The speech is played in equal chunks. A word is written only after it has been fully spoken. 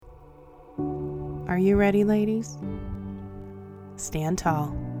Are you ready, ladies? Stand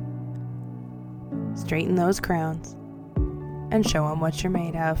tall. Straighten those crowns and show them what you're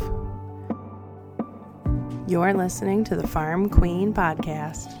made of. You're listening to the Farm Queen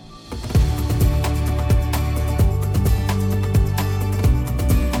Podcast.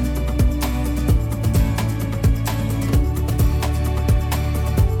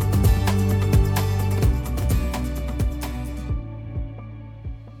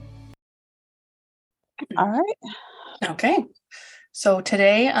 All right. Okay. So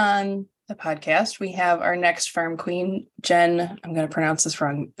today on the podcast, we have our next farm queen, Jenn. I'm going to pronounce this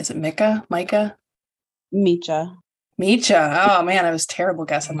wrong. Is it Micha? Micha. Micha. Oh man, I was terrible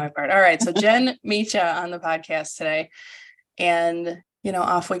guess on my part. All right. So Jenn Micha on the podcast today. And,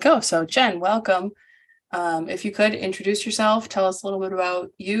 off we go. So Jenn, welcome. If you could introduce yourself, tell us a little bit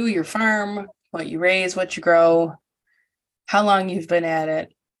about you, your farm, what you raise, what you grow, how long you've been at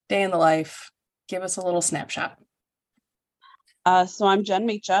it, day in the life. Give us a little snapshot. So I'm Jenn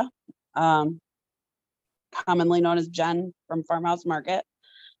Micha, commonly known as Jenn from Farmhouse Market.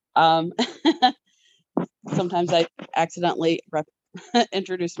 Sometimes I accidentally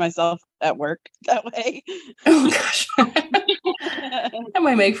introduce myself at work that way. Oh gosh. That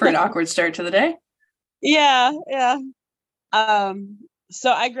might make for an awkward start to the day. Yeah. So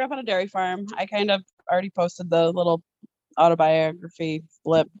I grew up on a dairy farm. I kind of already posted the little autobiography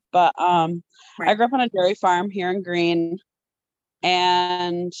flip, but right. I grew up on a dairy farm here in Greene,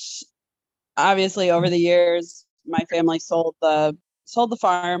 and obviously over the years my family sold the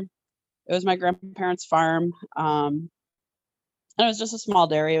farm. It was my grandparents' farm, and it was just a small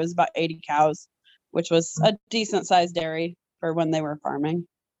dairy. It was about 80 cows, which was a decent sized dairy for when they were farming.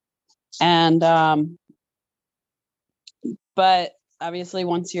 And but obviously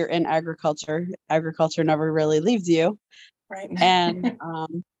once you're in agriculture never really leaves you. Right. And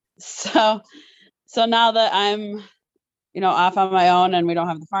so now that I'm, off on my own and we don't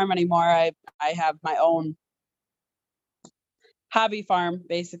have the farm anymore, I have my own hobby farm,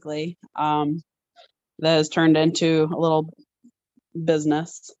 basically, that has turned into a little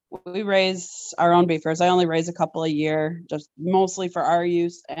business. We raise our own beefers. I only raise a couple a year, just mostly for our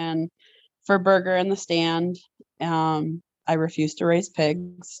use and for burger in the stand. I refuse to raise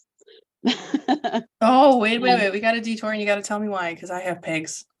pigs. Oh, wait. We got a detour and you got to tell me why, because I have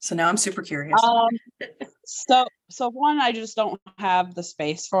pigs. So now I'm super curious. So one, I just don't have the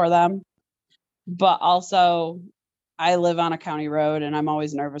space for them. But also, I live on a county road and I'm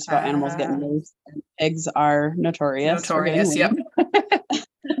always nervous about animals getting loose. And pigs are notorious. Yep.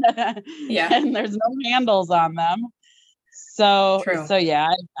 Yeah. And there's no handles on them. So, true. So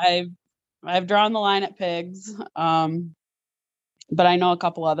yeah, I've drawn the line at pigs. But I know a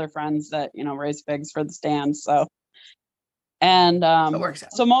couple other friends that, raise pigs for the stand. So, and it works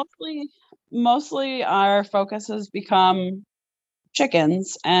out. So mostly our focus has become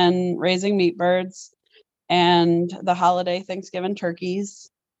chickens and raising meat birds and the holiday Thanksgiving turkeys.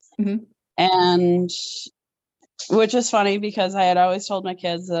 Mm-hmm. And which is funny because I had always told my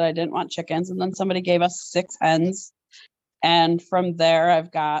kids that I didn't want chickens. And then somebody gave us 6 hens. And from there,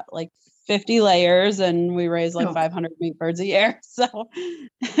 I've got like 50 layers and we raise like 500 meat birds a year. So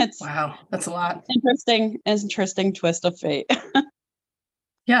wow, that's a lot. Interesting twist of fate.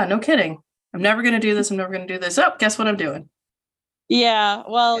 Yeah, no kidding. I'm never going to do this. Oh, guess what I'm doing? Yeah.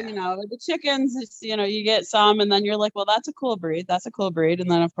 Well, the chickens, you get some and then you're like, well, that's a cool breed.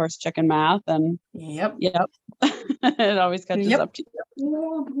 And then of course, chicken math and yep. It always catches up to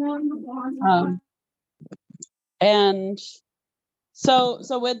you. And so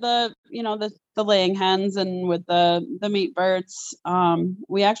with the laying hens and with the meat birds,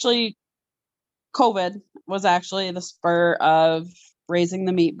 COVID was actually the spur of raising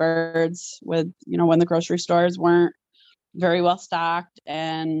the meat birds with, when the grocery stores weren't very well stocked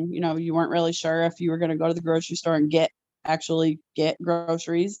and, you weren't really sure if you were going to go to the grocery store and get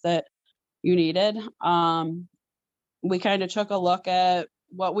groceries that you needed. We kind of took a look at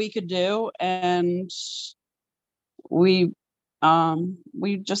what we could do and we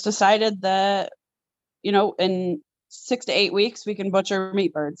just decided that, in 6 to 8 weeks, we can butcher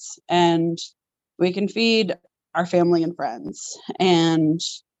meat birds and we can feed our family and friends. And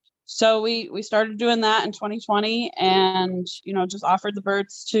so we started doing that in 2020 and, just offered the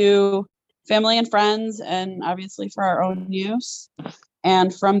birds to family and friends and obviously for our own use.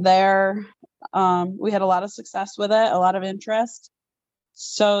 And from there, we had a lot of success with it, a lot of interest.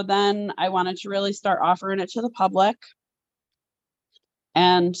 So then I wanted to really start offering it to the public.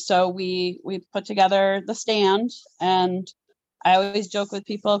 And so we put together the stand, and I always joke with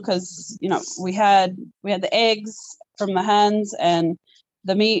people because, we had the eggs from the hens and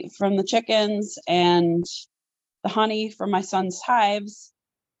the meat from the chickens and the honey from my son's hives.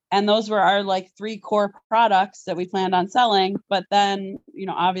 And those were our like 3 core products that we planned on selling. But then,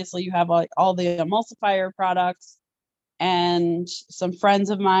 obviously you have like all the emulsifier products, and some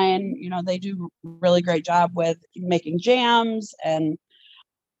friends of mine, they do really great job with making jams and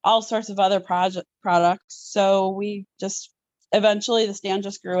all sorts of other products. So we just eventually the stand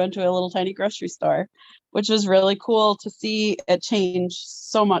just grew into a little tiny grocery store, which was really cool to see it change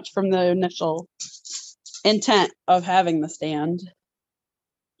so much from the initial intent of having the stand.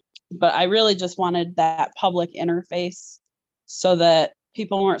 But I really just wanted that public interface so that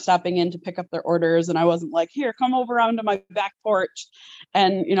people weren't stopping in to pick up their orders. And I wasn't like, here, come over onto my back porch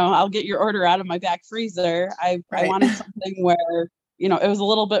and, I'll get your order out of my back freezer. I wanted something where, it was a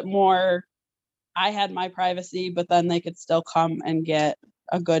little bit more, I had my privacy, but then they could still come and get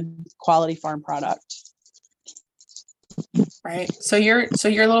a good quality farm product. Right. So your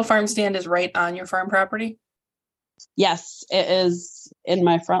little farm stand is right on your farm property? Yes, it is in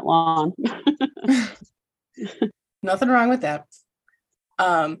my front lawn. Nothing wrong with that.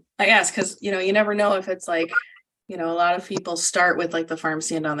 I guess because you never know if it's like, a lot of people start with like the farm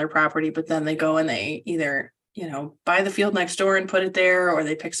stand on their property, but then they go and they either, buy the field next door and put it there, or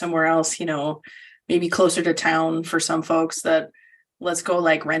they pick somewhere else, maybe closer to town for some folks that let's go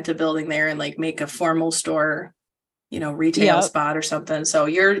like rent a building there and like make a formal store, retail spot or something. So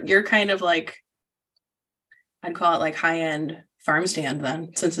you're kind of like, I'd call it like high-end farm stand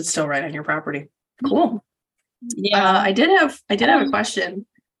then, since it's still right on your property. Cool. Yeah. I did have a question.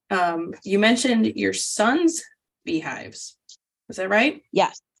 You mentioned your son's beehives. Is that right?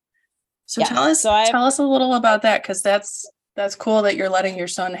 Yes. So tell us a little about that, because that's cool that you're letting your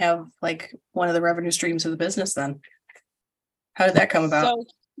son have like one of the revenue streams of the business then. How did that come about?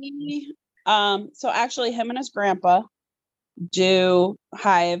 So actually him and his grandpa do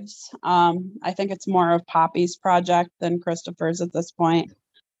hives. I think it's more of Poppy's project than Christopher's at this point.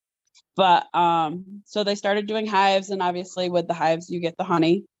 But so they started doing hives, and obviously with the hives you get the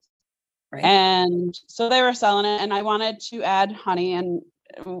honey. Right. And so they were selling it, and I wanted to add honey, and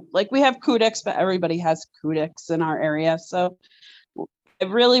like we have Kudix, but everybody has Kudix in our area. So I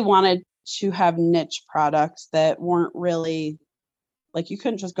really wanted to have niche products that weren't really like you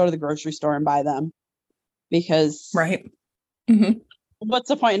couldn't just go to the grocery store and buy them, because right. Mm-hmm. What's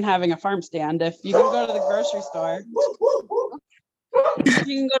the point in having a farm stand if you can go to the grocery store? You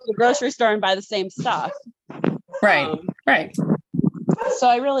can go to the grocery store and buy the same stuff. Right. Right. So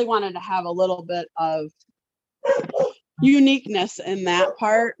I really wanted to have a little bit of uniqueness in that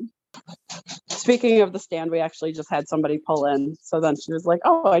part. Speaking of the stand, we actually just had somebody pull in. So then she was like,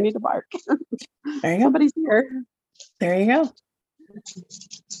 oh, I need to bark. There you go. Somebody's here. There you go.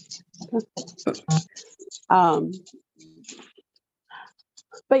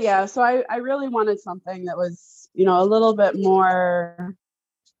 But yeah, so I really wanted something that was, a little bit more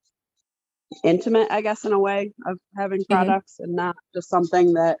intimate, I guess, in a way of having products, and not just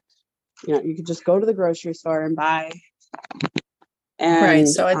something that, you could just go to the grocery store and buy. And, right.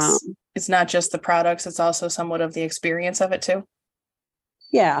 So it's not just the products, it's also somewhat of the experience of it too.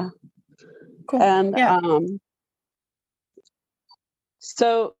 Yeah. Cool. And yeah.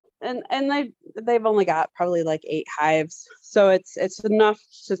 So and they've only got probably like 8 hives. So it's enough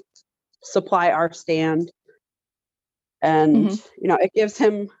to supply our stand. And it gives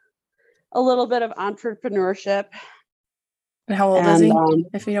him a little bit of entrepreneurship. And how old is he,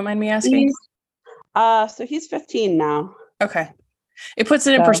 if you don't mind me asking? So he's 15 now. Okay. It puts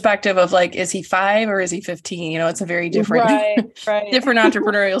it in perspective of like, is he 5 or is he 15? It's a very different, different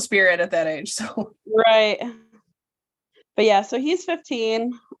entrepreneurial spirit at that age. So right. But yeah, so he's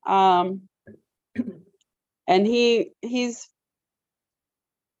 15. And he's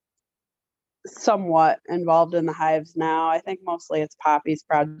somewhat involved in the hives now. I think mostly it's Poppy's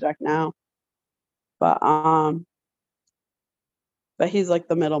project now. But he's like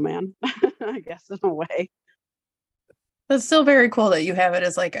the middleman, I guess, in a way. It's still very cool that you have it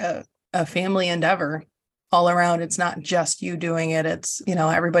as like a family endeavor all around. It's not just you doing it. It's,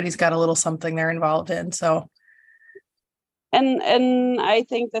 everybody's got a little something they're involved in. So. And I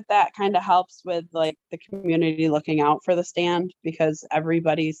think that kind of helps with like the community looking out for the stand, because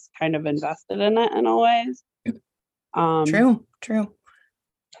everybody's kind of invested in it in a ways. True.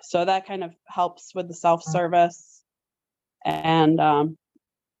 So that kind of helps with the self-service. And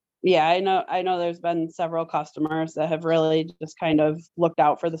yeah, I know there's been several customers that have really just kind of looked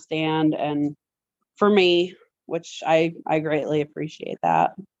out for the stand and for me, which I greatly appreciate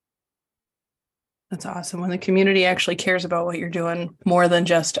that. That's awesome. When the community actually cares about what you're doing more than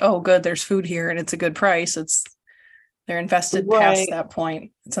just, oh, good, there's food here and it's a good price. It's They're invested Right. past that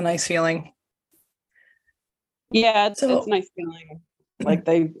point. It's a nice feeling. Yeah, it's So- a nice feeling. Like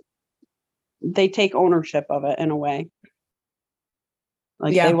they take ownership of it in a way.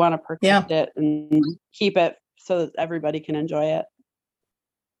 Like Yeah. they want to protect Yeah. it and keep it so that everybody can enjoy it.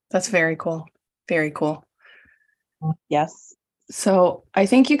 That's very cool. Very cool. Yes. So I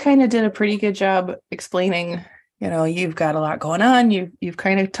think you kind of did a pretty good job explaining, you've got a lot going on. You've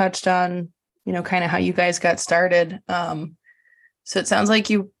kind of touched on, kind of how you guys got started. So it sounds like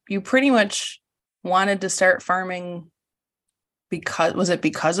you pretty much wanted to start farming was it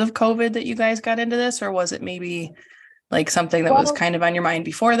because of COVID that you guys got into this, or was it maybe like something that was kind of on your mind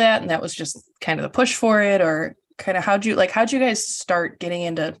before that, and that was just kind of the push for it, or kind of how'd you guys start getting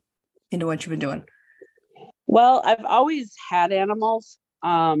into what you've been doing? Well, I've always had animals.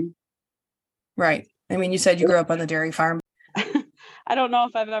 Right. I mean, you said you grew up on the dairy farm. I don't know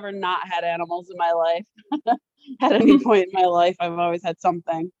if I've ever not had animals in my life. At any point in my life, I've always had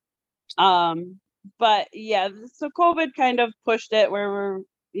something. But yeah, so COVID kind of pushed it where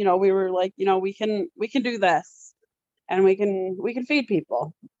we were like, we can do this, and we can feed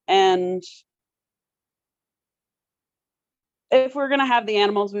people. And if we're gonna have the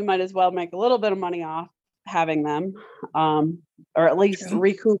animals, we might as well make a little bit of money off having them, or at least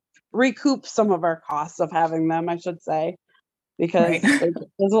recoup some of our costs of having them, I should say, because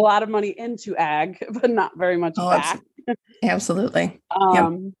there's a lot of money into ag, but not very much back. Absolutely.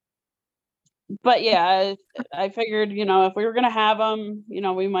 But yeah, I figured, if we were going to have them,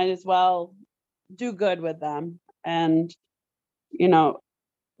 we might as well do good with them and,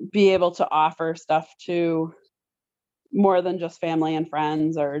 be able to offer stuff to more than just family and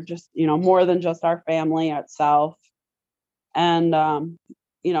friends, or just, more than just our family itself. And,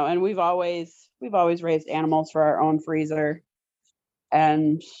 and we've always raised animals for our own freezer.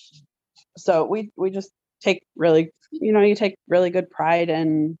 And so we just take really, you take really good pride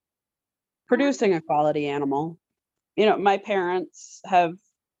in producing a quality animal. My parents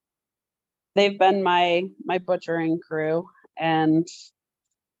they've been my butchering crew, and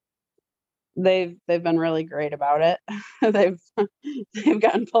they've been really great about it. they've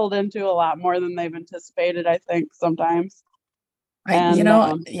gotten pulled into a lot more than they've anticipated, I think, sometimes. Yeah.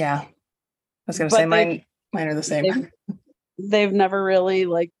 I was gonna say mine are the same. They've never really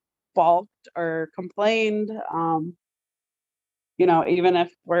like balked or complained. Even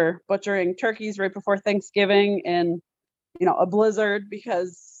if we're butchering turkeys right before Thanksgiving in, a blizzard,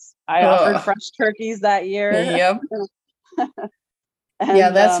 because I offered fresh turkeys that year. Yep.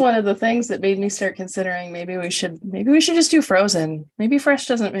 And, that's one of the things that made me start considering maybe we should just do frozen. Maybe fresh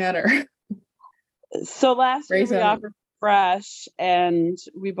doesn't matter. So last year we offered fresh, and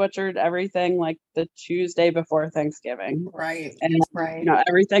we butchered everything like the Tuesday before Thanksgiving. Right. And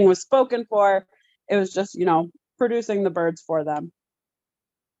everything was spoken for. It was just, producing the birds for them.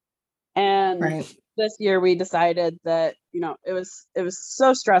 And this year we decided that, it was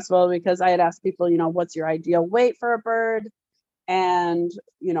so stressful, because I had asked people, what's your ideal weight for a bird? And,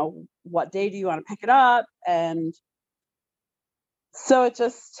 what day do you want to pick it up? And so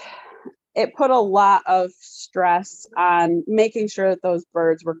it put a lot of stress on making sure that those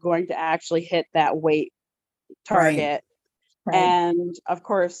birds were going to actually hit that weight target. Right. And of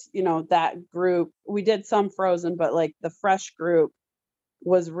course, that group, we did some frozen, but like the fresh group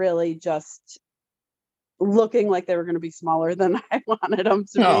was really just looking like they were going to be smaller than I wanted them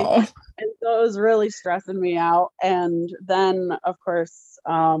to be. And so it was really stressing me out. And then of course,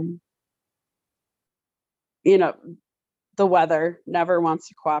 the weather never wants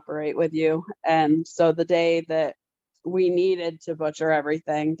to cooperate with you. And so the day that we needed to butcher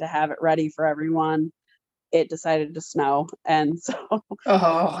everything to have it ready for everyone, it decided to snow. And so,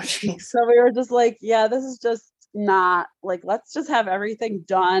 so we were just like, yeah, this is just not like, let's just have everything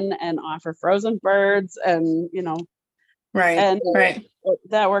done and offer frozen birds. And,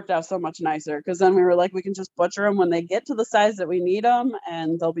 that worked out so much nicer, because then we were like, we can just butcher them when they get to the size that we need them,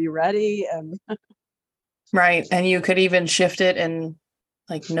 and they'll be ready. And right. And you could even shift it, and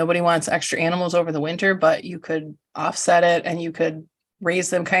like nobody wants extra animals over the winter, but you could offset it, and you could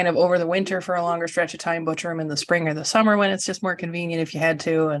raise them kind of over the winter for a longer stretch of time, butcher them in the spring or the summer when it's just more convenient if you had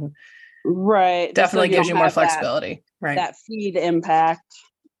to. And definitely gives you more flexibility. That feed impact.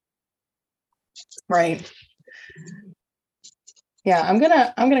 Right. Yeah, I'm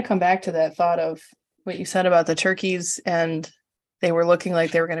gonna come back to that thought of what you said about the turkeys, and they were looking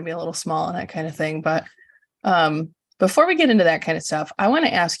like they were going to be a little small and that kind of thing. But before we get into that kind of stuff, I want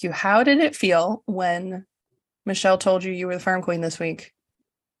to ask you, how did it feel when Michelle told you were the farm queen this week?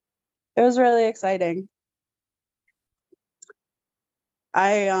 It was really exciting.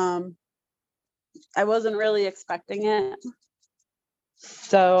 I I wasn't really expecting it.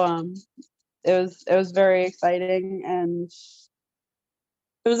 So it was very exciting, and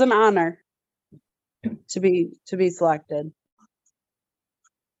it was an honor to be selected.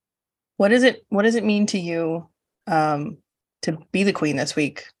 What does it mean to you to be the queen this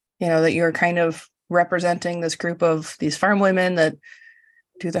week? You know, that you're kind of representing this group of these farm women that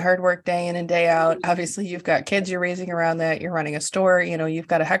do the hard work day in and day out. Obviously, you've got kids you're raising around that. You're running a store. You know, you've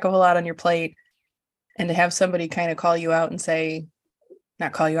got a heck of a lot on your plate. And to have somebody kind of call you out and say,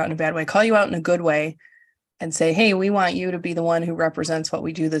 not call you out in a bad way, call you out in a good way and say, hey, we want you to be the one who represents what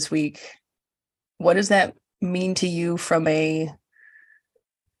we do this week. What does that mean to you from a,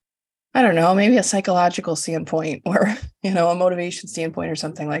 I don't know, maybe a psychological standpoint or, you know, a motivation standpoint or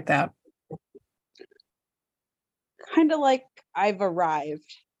something like that? Kind of like I've arrived.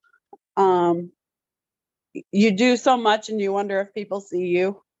 You do so much and you wonder if people see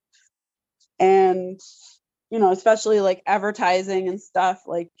you. And, you know, especially like advertising and stuff,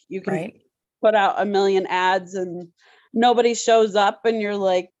 like you can put out 1 million ads and nobody shows up and you're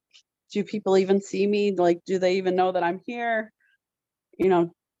like, do people even see me? Like, do they even know that I'm here? You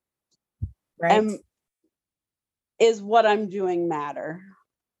know, is what I'm doing matter?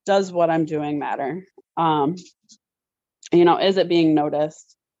 Does what I'm doing matter? You know, is it being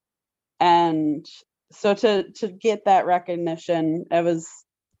noticed? And so to get that recognition, it was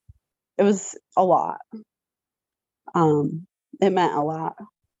a lot. It meant a lot.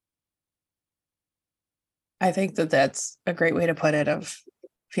 I think that that's a great way to put it, of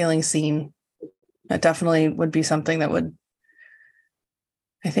feeling seen. That definitely would be something that would,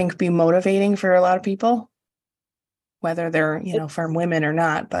 I think, be motivating for a lot of people, whether they're, you know, farm women or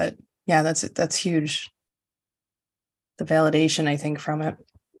not. But yeah, that's huge. The validation, I think, from it.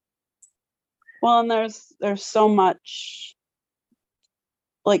 Well, and there's so much,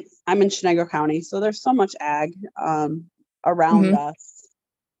 like I'm in Chenango County, so there's so much ag around us.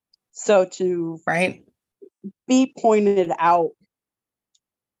 So to be pointed out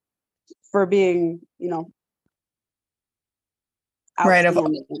for being, you know,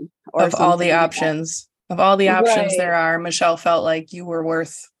 of all the options, there are, Michelle felt like you were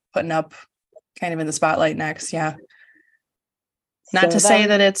worth putting up kind of in the spotlight next. Yeah. Not to say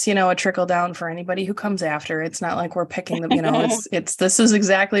that it's, you know, a trickle down for anybody who comes after. It's not like we're picking them, you know, this is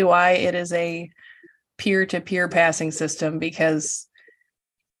exactly why it is a peer-to-peer passing system, because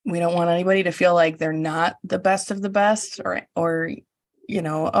we don't want anybody to feel like they're not the best of the best, or, you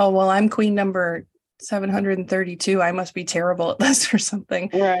know, oh, well, I'm queen number 732. I must be terrible at this or something.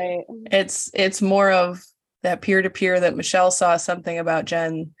 Right. It's more of that peer-to-peer, that Michelle saw something about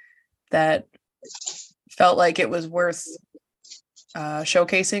Jenn that felt like it was worth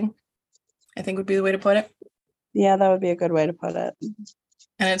showcasing, I think would be the way to put it. Yeah, that would be a good way to put it.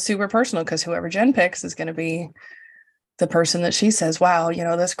 And it's super personal, because whoever Jenn picks is going to be the person that she says, wow, you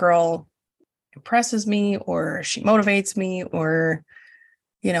know, this girl impresses me, or she motivates me, or,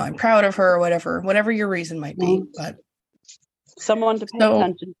 you know, I'm proud of her, or whatever your reason might be. But someone to pay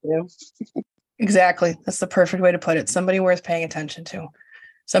attention to. Exactly. That's the perfect way to put it. Somebody worth paying attention to,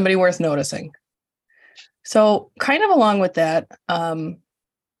 somebody worth noticing. So kind of along with that,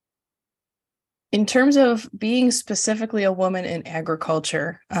 in terms of being specifically a woman in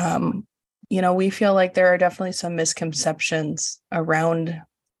agriculture, you know, we feel like there are definitely some misconceptions around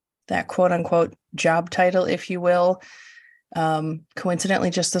that quote unquote job title, if you will. Coincidentally,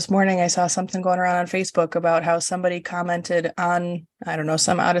 just this morning, I saw something going around on Facebook about how somebody commented on, I don't know,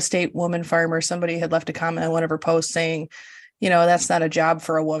 some out-of-state woman farmer. Somebody had left a comment on one of her posts saying, you know, that's not a job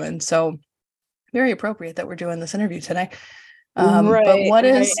for a woman. So very appropriate that we're doing this interview today. But what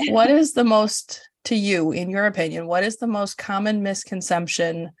is the most, to you, in your opinion, what is the most common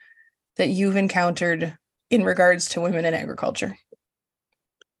misconception that you've encountered in regards to women in agriculture?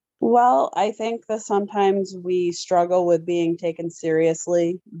 Well, I think that sometimes we struggle with being taken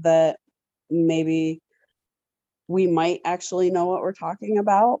seriously, that maybe we might actually know what we're talking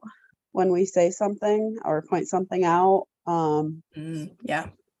about when we say something or point something out. Yeah.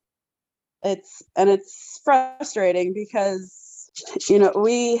 It's frustrating because, you know,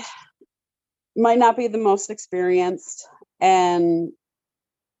 we might not be the most experienced, and,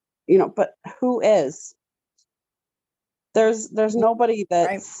 you know, but who is? There's nobody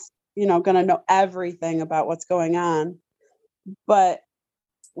that's, you know, going to know everything about what's going on, but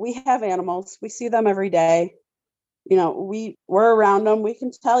we have animals. We see them every day. You know, we're around them. We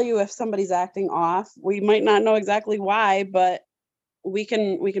can tell you if somebody's acting off. We might not know exactly why, but we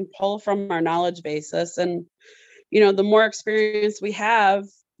can pull from our knowledge basis. And, you know, the more experience we have,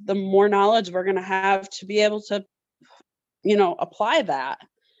 the more knowledge we're going to have to be able to, you know, apply that.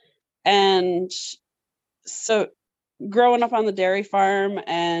 And so growing up on the dairy farm,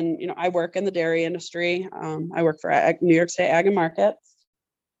 and I work in the dairy industry. I work for New York State Ag and Markets.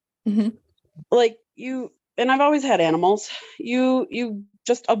 Mm-hmm. Like and I've always had animals. You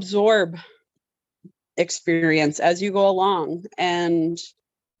just absorb experience as you go along, and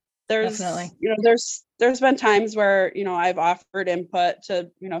there's Definitely. there's been times where I've offered input to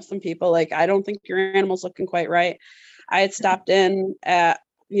some people, like, I don't think your animal's looking quite right. I had stopped in at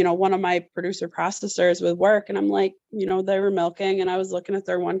one of my producer processors with work, and I'm like, they were milking, and I was looking at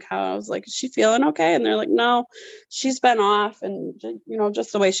their one cow. I was like, is she feeling okay? And they're like, no, she's been off, and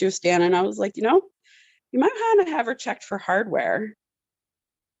just the way she was standing. I was like, you might want to have her checked for hardware,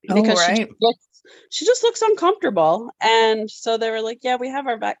 because right. she just looks uncomfortable. And so they were like, yeah, we have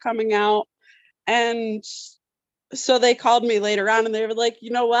our vet coming out. And so they called me later on, and they were like,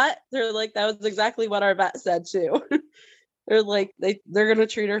 you know what? They're like, that was exactly what our vet said too. They're like, they're going to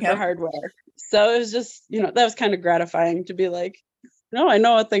treat her for hardware. So it was just, that was kind of gratifying to be like, no, I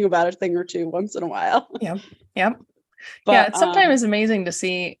know a thing about a thing or two once in a while. Yep. But it's sometimes amazing to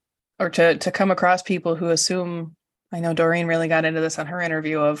see, or to come across people who assume, I know Doreen really got into this on her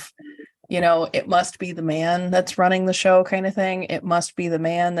interview, of, it must be the man that's running the show kind of thing. It must be the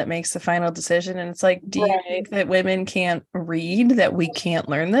man that makes the final decision. And it's like, do you think that women can't read, that we can't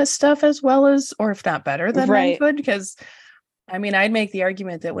learn this stuff as well as, or if not better than men could? Because I mean, I'd make the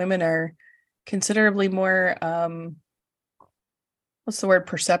argument that women are considerably more, what's the word,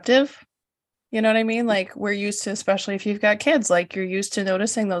 perceptive? You know what I mean? Like, we're used to, especially if you've got kids, like, you're used to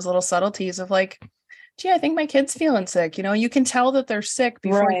noticing those little subtleties of like, gee, I think my kid's feeling sick. You can tell that they're sick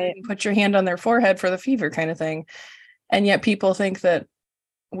before you even put your hand on their forehead for the fever kind of thing. And yet people think that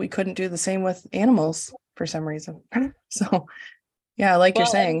we couldn't do the same with animals for some reason. So yeah, like you're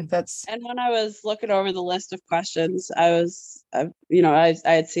saying, and when I was looking over the list of questions, I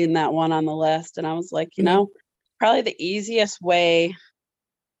had seen that one on the list, and I was like, probably the easiest way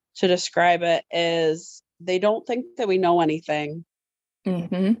to describe it is they don't think that we know anything,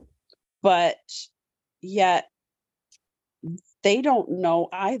 but yet they don't know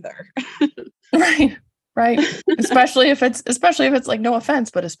either. Right. Especially if it's like, no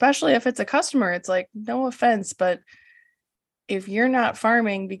offense, but especially if it's a customer, it's like, no offense, but if you're not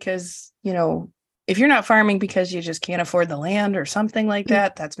farming because, if you're not farming because you just can't afford the land or something like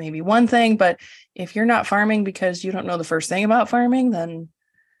that, that's maybe one thing. But if you're not farming because you don't know the first thing about farming, then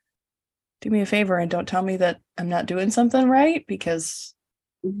do me a favor and don't tell me that I'm not doing something right, because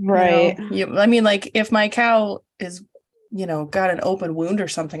I mean, like, if my cow is, got an open wound or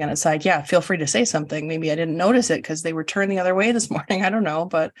something on its side, yeah, feel free to say something. Maybe I didn't notice it because they were turned the other way this morning. I don't know.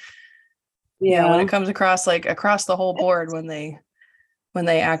 But when it comes across the whole board, when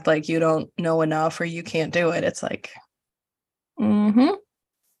they act like you don't know enough or you can't do it, it's like,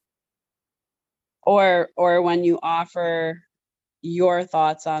 or when you offer your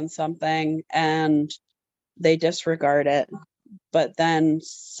thoughts on something and they disregard it, but then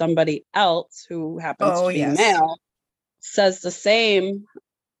somebody else who happens to be male says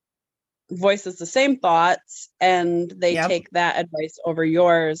voices the same thoughts, and they take that advice over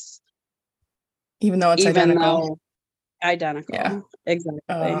yours, even though it's identical. Yeah,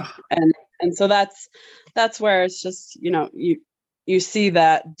 exactly. And so that's where it's just, you see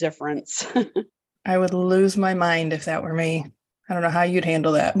that difference. I would lose my mind if that were me. I don't know how you'd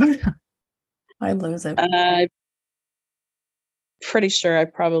handle that, but I'd lose it. I'm pretty sure I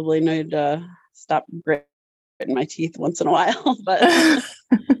probably need to stop gritting my teeth once in a while, but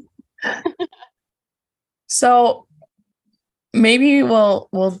so maybe we'll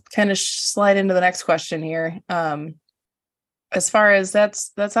kind of slide into the next question here. As far as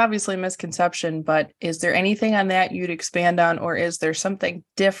that's obviously a misconception, but is there anything on that you'd expand on, or is there something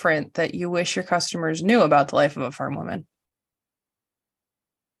different that you wish your customers knew about the life of a farm woman?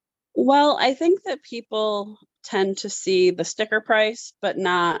 Well, I think that people tend to see the sticker price, but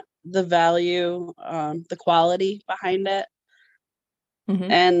not the value, the quality behind it.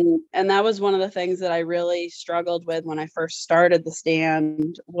 And that was one of the things that I really struggled with when I first started the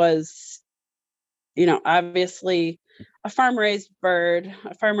stand was, obviously a farm raised bird,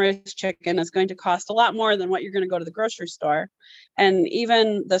 a farm raised chicken is going to cost a lot more than what you're going to go to the grocery store. And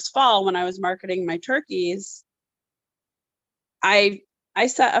even this fall, when I was marketing my turkeys, I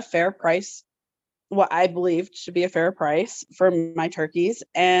set a fair price, what I believed should be a fair price for my turkeys.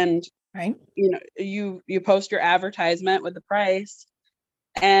 And, you post your advertisement with the price,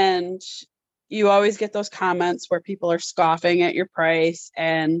 and you always get those comments where people are scoffing at your price.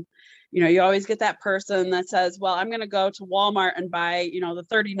 And, you always get that person that says, well, I'm going to go to Walmart and buy, the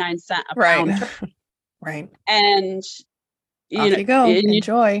 39-cent a pound. Right. And, off you go.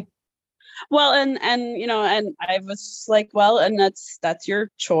 Enjoy. Well, and and I was just like, well, and that's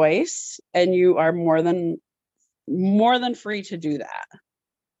your choice, and you are more than free to do that.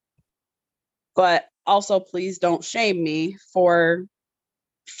 But also, please don't shame me for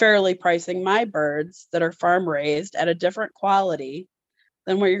fairly pricing my birds that are farm raised at a different quality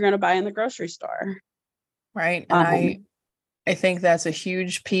than what you're going to buy in the grocery store. Right. And I think that's a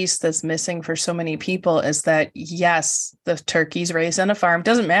huge piece that's missing for so many people is that, yes, the turkey's raised on a farm.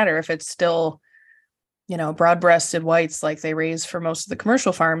 Doesn't matter if it's still, broad-breasted whites like they raise for most of the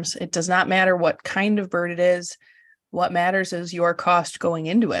commercial farms. It does not matter what kind of bird it is. What matters is your cost going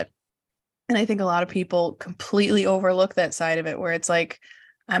into it. And I think a lot of people completely overlook that side of it where it's like,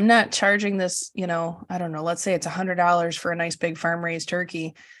 I'm not charging this, I don't know, let's say it's $100 for a nice big farm raised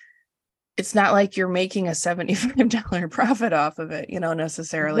turkey. It's not like you're making a $75 profit off of it,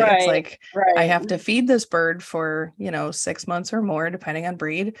 necessarily. Right, it's like, right. I have to feed this bird for, 6 months or more, depending on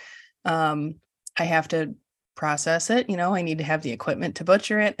breed. I have to process it. I need to have the equipment to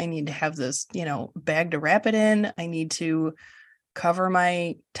butcher it. I need to have this, bag to wrap it in. I need to cover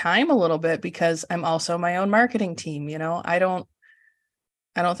my time a little bit because I'm also my own marketing team. I don't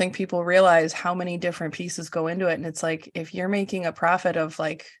think people realize how many different pieces go into it. And it's like, if you're making a profit of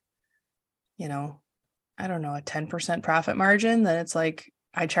like, I don't know, a 10% profit margin, then it's like,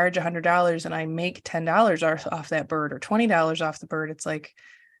 I charge $100 and I make $10 off that bird or $20 off the bird. It's like,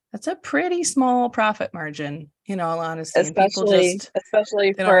 that's a pretty small profit margin, all honesty. Especially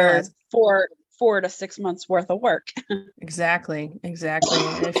for 4 to 6 months worth of work. Exactly. And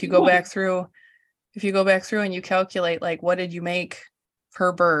if you go back through and you calculate, like, what did you make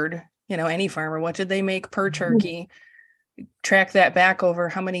per bird, any farmer, what did they make per turkey? Track that back over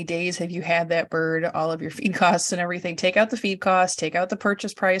how many days have you had that bird, all of your feed costs and everything. Take out the feed costs, take out the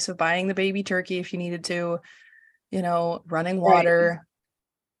purchase price of buying the baby turkey if you needed to, running water. Right.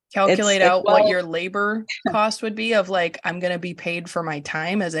 Calculate out what your labor cost would be of like, I'm going to be paid for my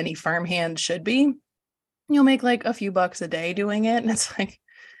time as any farmhand should be. You'll make like a few bucks a day doing it. And it's like,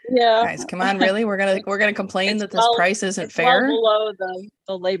 yeah, guys, come on, really? We're going to complain that this price isn't fair. Well below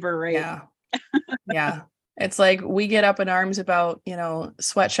the labor rate. Yeah. Yeah. It's like we get up in arms about,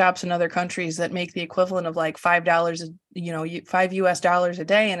 sweatshops in other countries that make the equivalent of like $5, $5 a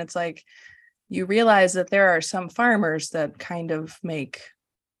day. And it's like, you realize that there are some farmers that kind of make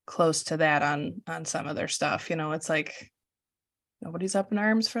close to that on some of their stuff. It's like nobody's up in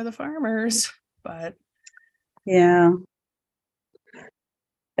arms for the farmers, but yeah,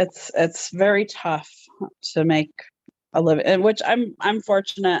 it's very tough to make a living, and which I'm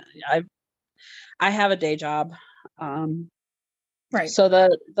fortunate. I have a day job, right. So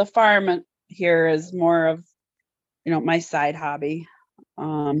the farm here is more of my side hobby.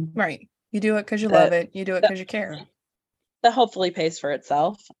 Right. You do it because you love it. You do it because you care. That hopefully pays for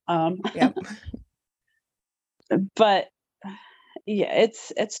itself. Yep. But yeah,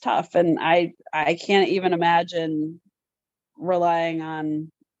 it's tough, and I can't even imagine relying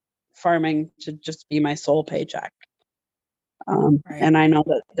on farming to just be my sole paycheck. Right. And I know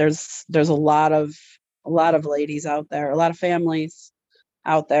that there's a lot of ladies out there, a lot of families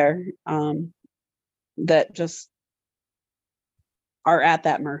out there that just are at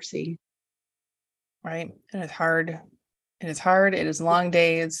that mercy. Right. And it's hard. It is long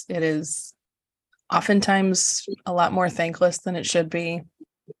days. It is oftentimes a lot more thankless than it should be,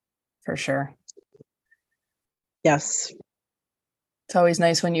 for sure. Yes. It's always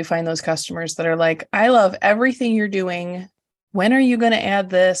nice when you find those customers that are like, I love everything you're doing. When are you going to add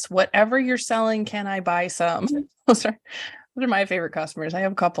this? Whatever you're selling, can I buy some? Those are my favorite customers. I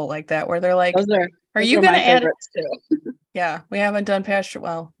have a couple like that where they're like, are you going to add? Too. Yeah, we haven't done pasture.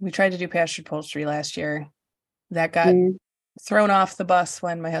 Well, we tried to do pastured poultry last year. That got thrown off the bus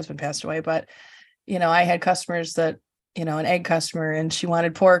when my husband passed away. But, I had customers that, an egg customer, and she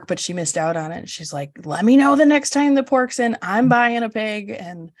wanted pork, but she missed out on it. She's like, let me know the next time the pork's in. I'm buying a pig.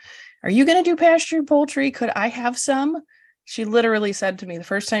 And are you going to do pastured poultry? Could I have some? She literally said to me the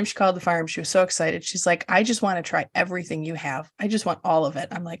first time she called the farm, she was so excited. She's like, I just want to try everything you have. I just want all of it.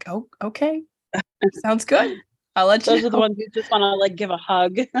 I'm like, oh, okay. Sounds good. I'll let you know. Those are the ones you just want to like give a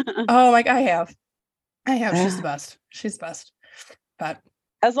hug. Oh, like I have. She's the best. But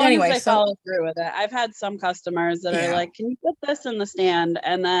as long as they follow through with it. I've had some customers that are like, can you put this in the stand?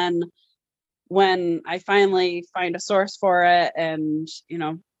 And then when I finally find a source for it and,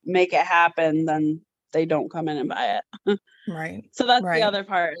 make it happen, then they don't come in and buy it. Right. So that's the other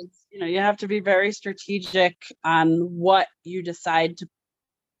part is, you have to be very strategic on what you decide to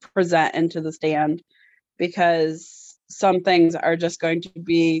present into the stand, because some things are just going to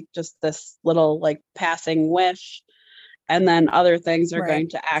be just this little like passing wish. And then other things are Right. going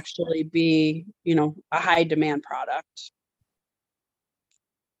to actually be, a high demand product.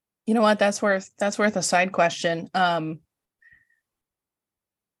 You know what? That's worth a side question.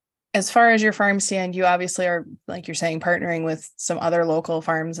 As far as your farm stand, you obviously are, like you're saying, partnering with some other local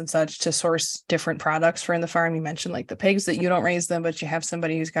farms and such to source different products for in the farm. You mentioned like the pigs that you don't raise them, but you have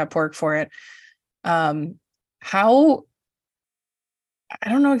somebody who's got pork for it. How, I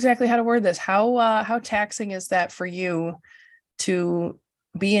don't know exactly how to word this. How taxing is that for you to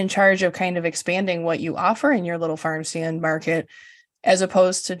be in charge of kind of expanding what you offer in your little farm stand market, as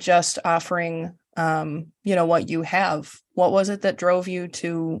opposed to just offering, what you have? What was it that drove you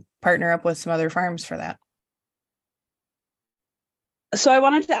to partner up with some other farms for that? So I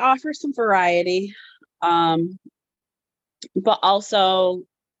wanted to offer some variety, but also,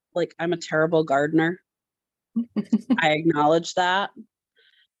 like, I'm a terrible gardener. I acknowledge that.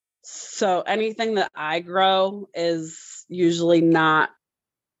 So anything that I grow is usually not.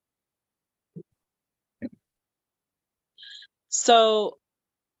 So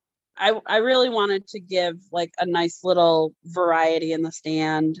I really wanted to give like a nice little variety in the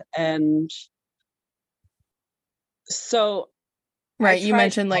stand. And so Right. You tried to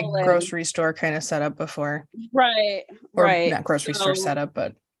mentioned like pull in. grocery store kind of setup before, Right, or right. not grocery store So setup,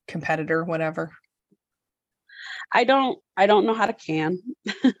 but competitor, whatever. I don't know how to can,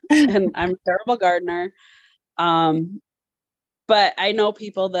 and I'm a terrible gardener. But I know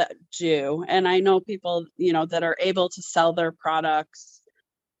people that do, and I know people, that are able to sell their products.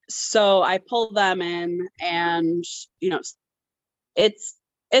 So I pull them in, and, it's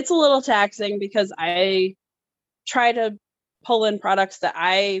a little taxing because I try to pull in products that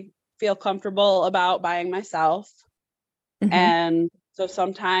I feel comfortable about buying myself. Mhm. And so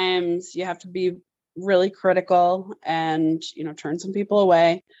sometimes you have to be really critical and, turn some people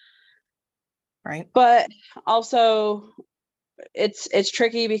away. Right. But also it's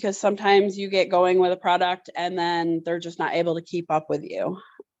tricky because sometimes you get going with a product and then they're just not able to keep up with you.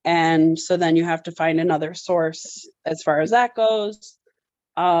 And so then you have to find another source as far as that goes.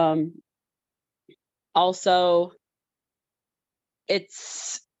 Also,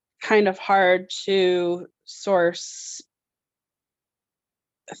 it's kind of hard to source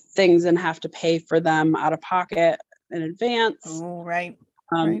things and have to pay for them out of pocket in advance. Oh, right.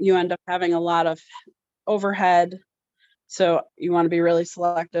 You end up having a lot of overhead. So you want to be really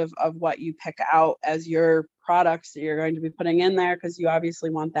selective of what you pick out as your products that you're going to be putting in there, because you obviously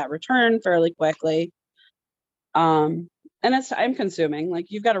want that return fairly quickly. And it's time consuming. Like,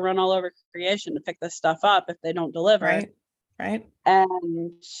 you've got to run all over creation to pick this stuff up if they don't deliver. Right.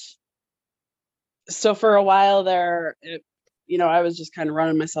 And so for a while there, I was just kind of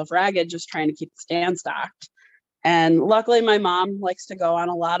running myself ragged, just trying to keep the stand stocked. And luckily my mom likes to go on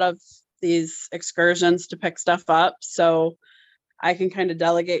a lot of these excursions to pick stuff up. So I can kind of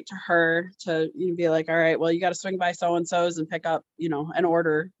delegate to her to be like, all right, well, you got to swing by so-and-so's and pick up, an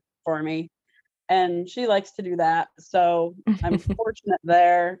order for me. And she likes to do that. So I'm fortunate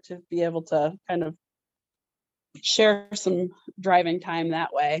there to be able to kind of share some driving time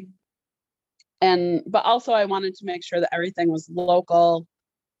that way. But also I wanted to make sure that everything was local,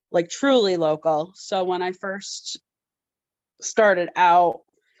 like truly local. So when I first started out,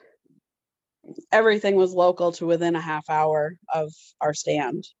 everything was local to within a half hour of our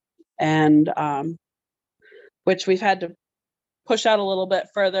stand. And which we've had to push out a little bit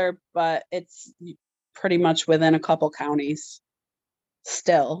further, but it's pretty much within a couple counties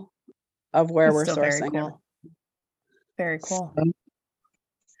still of where we're sourcing. Very cool. Very cool.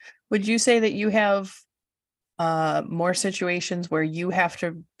 Would you say that you have more situations where you have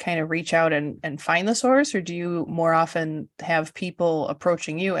to kind of reach out and find the source, or do you more often have people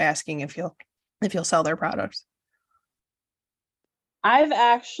approaching you asking if you'll sell their products? I've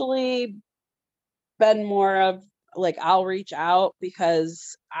actually been more of like, I'll reach out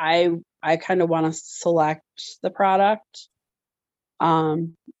because I kind of want to select the product.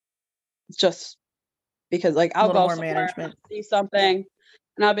 Just because, like, I'll go somewhere, management, see something,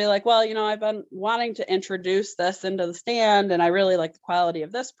 and I'll be like, well, I've been wanting to introduce this into the stand and I really like the quality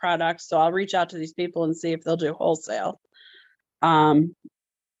of this product. So I'll reach out to these people and see if they'll do wholesale. And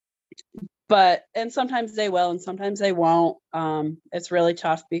sometimes they will and sometimes they won't. It's really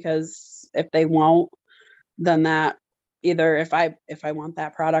tough because if they won't, then that either if I want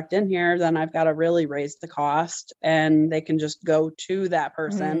that product in here, then I've got to really raise the cost and they can just go to that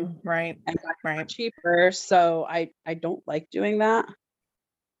person and buy it cheaper. So I don't like doing that.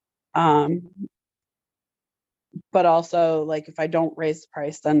 But also, like, if I don't raise the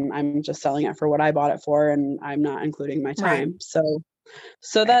price, then I'm just selling it for what I bought it for and I'm not including my time. So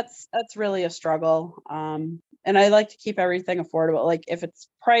that's really a struggle. and I like to keep everything affordable. Like if it's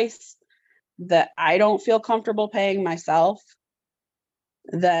price that I don't feel comfortable paying myself,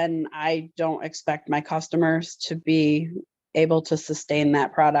 then I don't expect my customers to be able to sustain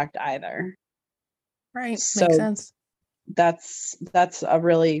that product either. Right. So Makes sense. that's a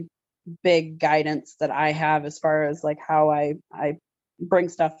really big guidance that I have as far as like how I bring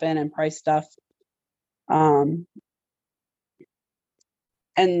stuff in and price stuff. And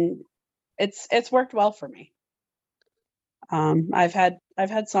it's worked well for me. I've had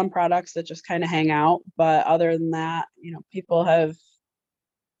some products that just kind of hang out, but other than that, people have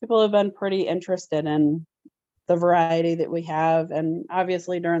been pretty interested in the variety that we have. And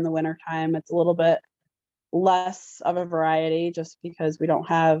obviously during the winter time, it's a little bit less of a variety just because we don't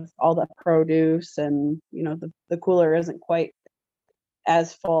have all the produce, and the cooler isn't quite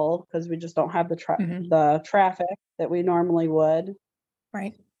as full because we just don't have the traffic that we normally would.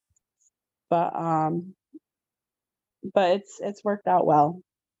 Right. But it's worked out well.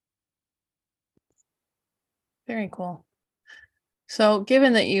 Very cool. So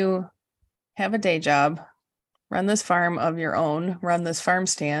given that you have a day job, run this farm of your own, run this farm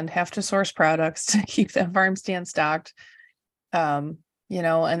stand, have to source products to keep that farm stand stocked, and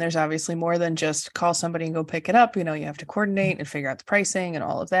there's obviously more than just call somebody and go pick it up. You have to coordinate and figure out the pricing and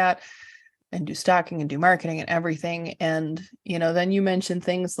all of that, and do stocking and do marketing and everything. And, then you mentioned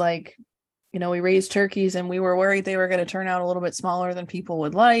things like, we raised turkeys and we were worried they were going to turn out a little bit smaller than people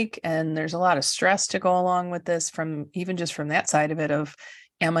would like. And there's a lot of stress to go along with this from that side of it of,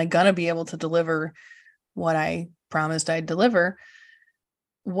 am I going to be able to deliver what I promised I'd deliver?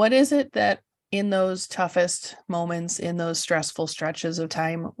 What is it that in those toughest moments, in those stressful stretches of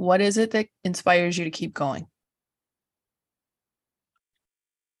time, what is it that inspires you to keep going?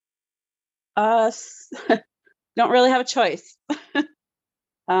 Don't really have a choice.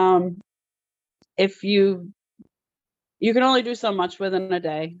 If you can only do so much within a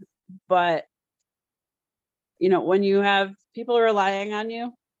day, but when you have people relying on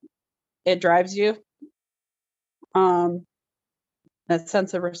you, it drives you. That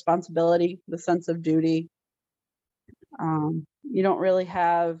sense of responsibility, the sense of duty. You don't really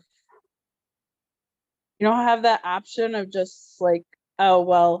have that option of just like, oh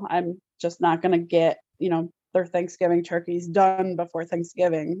well, I'm just not gonna get their Thanksgiving turkeys done before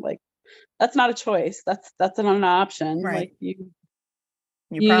Thanksgiving. Like, that's not a choice. That's an option. Right. Like you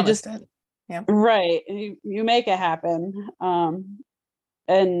promised it. Yeah. Right. You make it happen.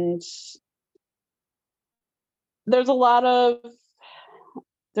 And there's a lot of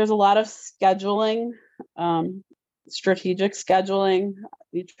scheduling, strategic scheduling.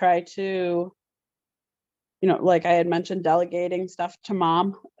 You try to, like I had mentioned, delegating stuff to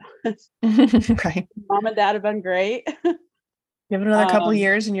mom. Right. Mom and dad have been great. Give it another couple of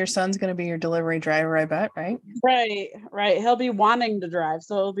years and your son's going to be your delivery driver, I bet, right? Right. He'll be wanting to drive,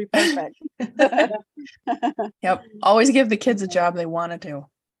 so it'll be perfect. Yep. Always give the kids a job they want to do.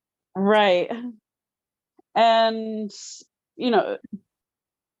 Right. And, you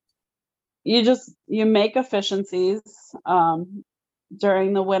make efficiencies.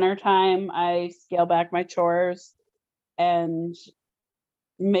 During the winter time, I scale back my chores and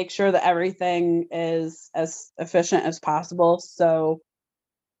make sure that everything is as efficient as possible. So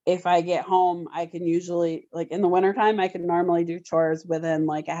if I get home, I can usually, like in the wintertime, I can normally do chores within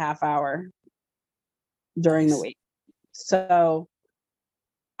like a half hour during the week. So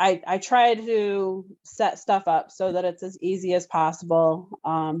I try to set stuff up so that it's as easy as possible,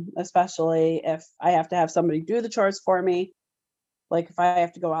 especially if I have to have somebody do the chores for me. Like if I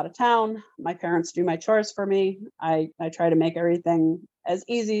have to go out of town, my parents do my chores for me. I try to make everything as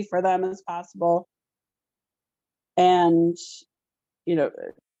easy for them as possible. And,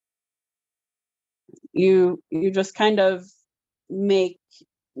 you just kind of make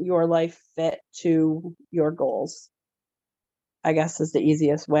your life fit to your goals, I guess, is the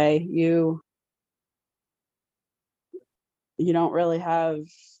easiest way. You don't really have,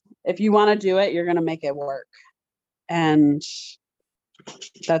 if you want to do it, you're going to make it work. And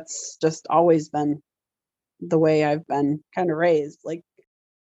that's just always been the way I've been kind of raised. Like,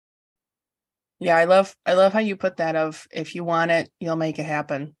 yeah, I love how you put that of, if you want it, you'll make it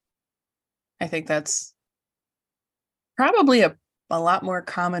happen. I think that's probably a lot more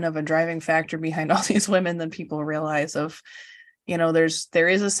common of a driving factor behind all these women than people realize of, there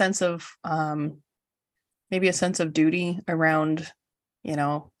is a sense of, maybe a sense of duty around,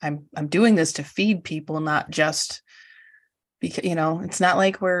 I'm doing this to feed people, not just because, it's not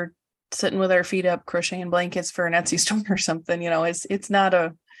like we're sitting with our feet up crocheting blankets for an Etsy store or something. It's not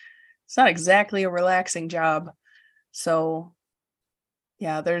exactly a relaxing job. So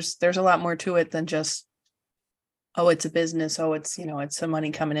yeah, there's a lot more to it than just oh, it's a business. Oh, it's, it's some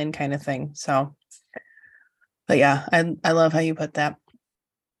money coming in kind of thing. So, but yeah, I love how you put that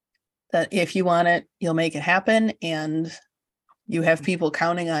if you want it, you'll make it happen. And you have people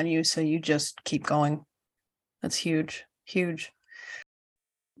counting on you. So you just keep going. That's huge, huge.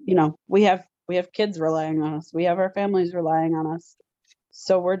 We have kids relying on us. We have our families relying on us.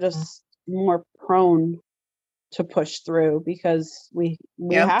 So we're just more prone to push through because we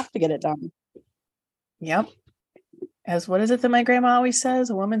Yep. have to get it done. Yep. As what is it that my grandma always says?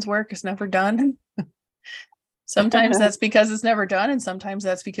 A woman's work is never done. Sometimes that's because it's never done. And sometimes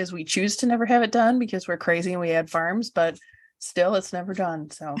that's because we choose to never have it done because we're crazy and we had farms, but still it's never done.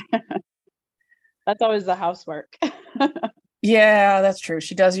 So that's always the housework. Yeah, that's true.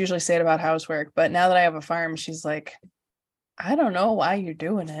 She does usually say it about housework, but now that I have a farm, she's like, I don't know why you're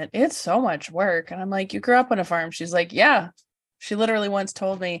doing it. It's so much work. And I'm like, you grew up on a farm. She's like, yeah. She literally once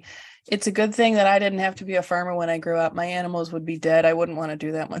told me, it's a good thing that I didn't have to be a farmer when I grew up. My animals would be dead. I wouldn't want to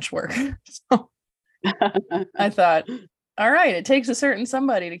do that much work. So I thought, all right, it takes a certain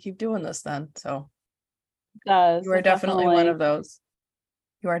somebody to keep doing this then. So you are definitely one of those.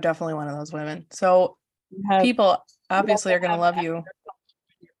 You are definitely one of those women. So people obviously are going to love you.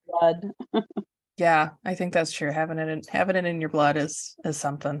 Blood. Yeah, I think that's true. Having it in your blood is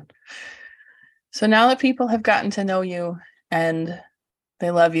something. So now that people have gotten to know you and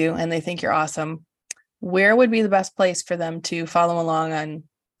they love you and they think you're awesome, where would be the best place for them to follow along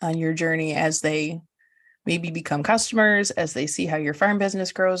on your journey as they maybe become customers, as they see how your farm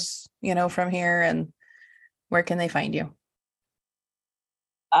business grows, from here, and where can they find you?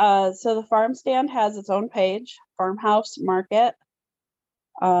 So the farm stand has its own page, Farmhouse Market.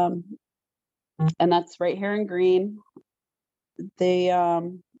 And that's right here in Green.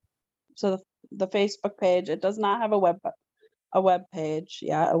 So the Facebook page, it does not have a web page.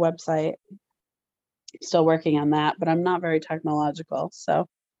 Yeah, a website. Still working on that, but I'm not very technological. So,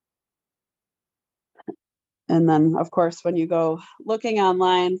 and then of course, when you go looking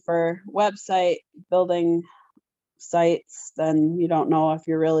online for website building sites, then you don't know if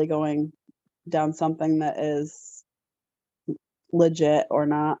you're really going down something that is legit or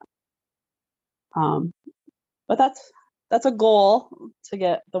not. But that's a goal to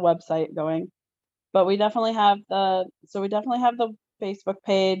get the website going. But we definitely have the Facebook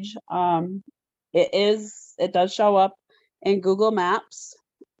page. It does show up in Google Maps.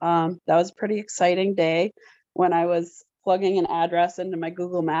 That was a pretty exciting day when I was plugging an address into my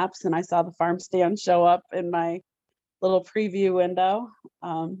Google Maps and I saw the farm stand show up in my little preview window.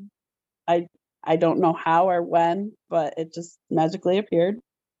 I don't know how or when, but it just magically appeared.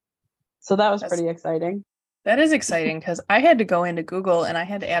 So that was pretty exciting. That is exciting because I had to go into Google and I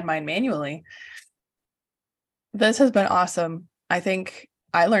had to add mine manually. This has been awesome. I think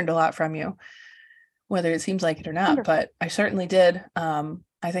I learned a lot from you, whether it seems like it or not, Wonderful. But I certainly did.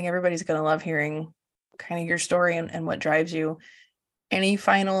 I think everybody's going to love hearing kind of your story and what drives you. Any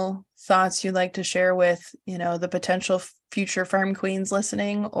final thoughts you'd like to share with, the potential future farm queens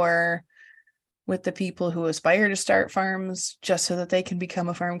listening, or with the people who aspire to start farms just so that they can become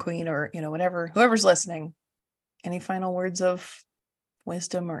a farm queen, or, whoever's listening? Any final words of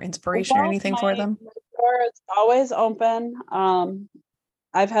wisdom or inspiration or anything for them? My door is always open.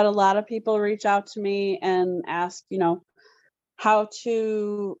 I've had a lot of people reach out to me and ask, how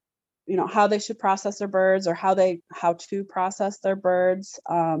they should process their birds, or how to process their birds.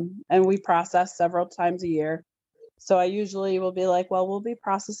 And we process several times a year. So I usually will be like, well, we'll be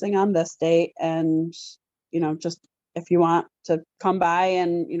processing on this date. And, just if you want to come by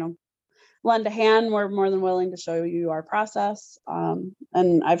and, lend a hand, we're more than willing to show you our process.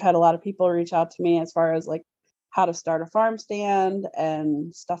 And I've had a lot of people reach out to me as far as like how to start a farm stand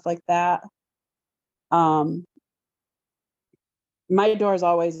and stuff like that. My door is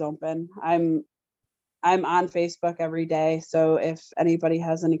always open. I'm on Facebook every day. So if anybody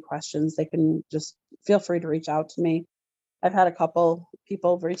has any questions, they can just feel free to reach out to me. I've had a couple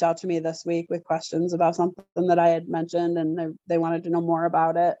people reach out to me this week with questions about something that I had mentioned, and they wanted to know more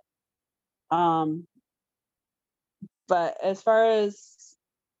about it. But as far as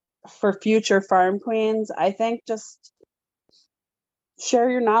for future farm queens, I think just share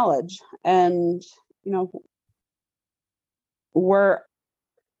your knowledge. And, we're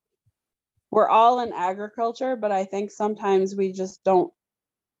all in agriculture, but I think sometimes we just don't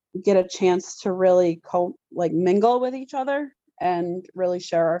get a chance to really mingle with each other and really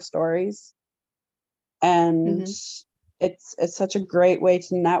share our stories. And it's such a great way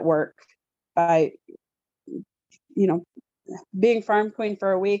to network by, being farm queen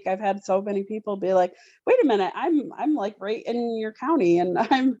for a week. I've had so many people be like, wait a minute, I'm like right in your county, and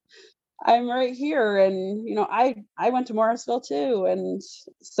I'm right here. And, I went to Morrisville too. And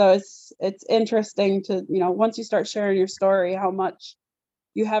so it's interesting to, once you start sharing your story, how much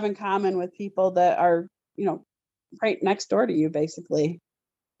you have in common with people that are, right next door to you, basically.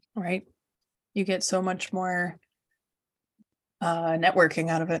 Right. You get so much more networking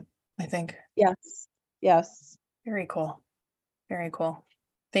out of it, I think. Yes. Yes. Very cool. Very cool.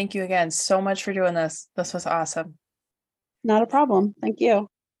 Thank you again so much for doing this. This was awesome. Not a problem. Thank you.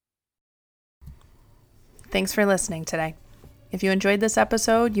 Thanks for listening today. If you enjoyed this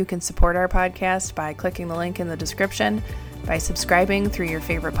episode, you can support our podcast by clicking the link in the description, by subscribing through your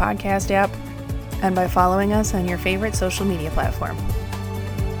favorite podcast app, and by following us on your favorite social media platform.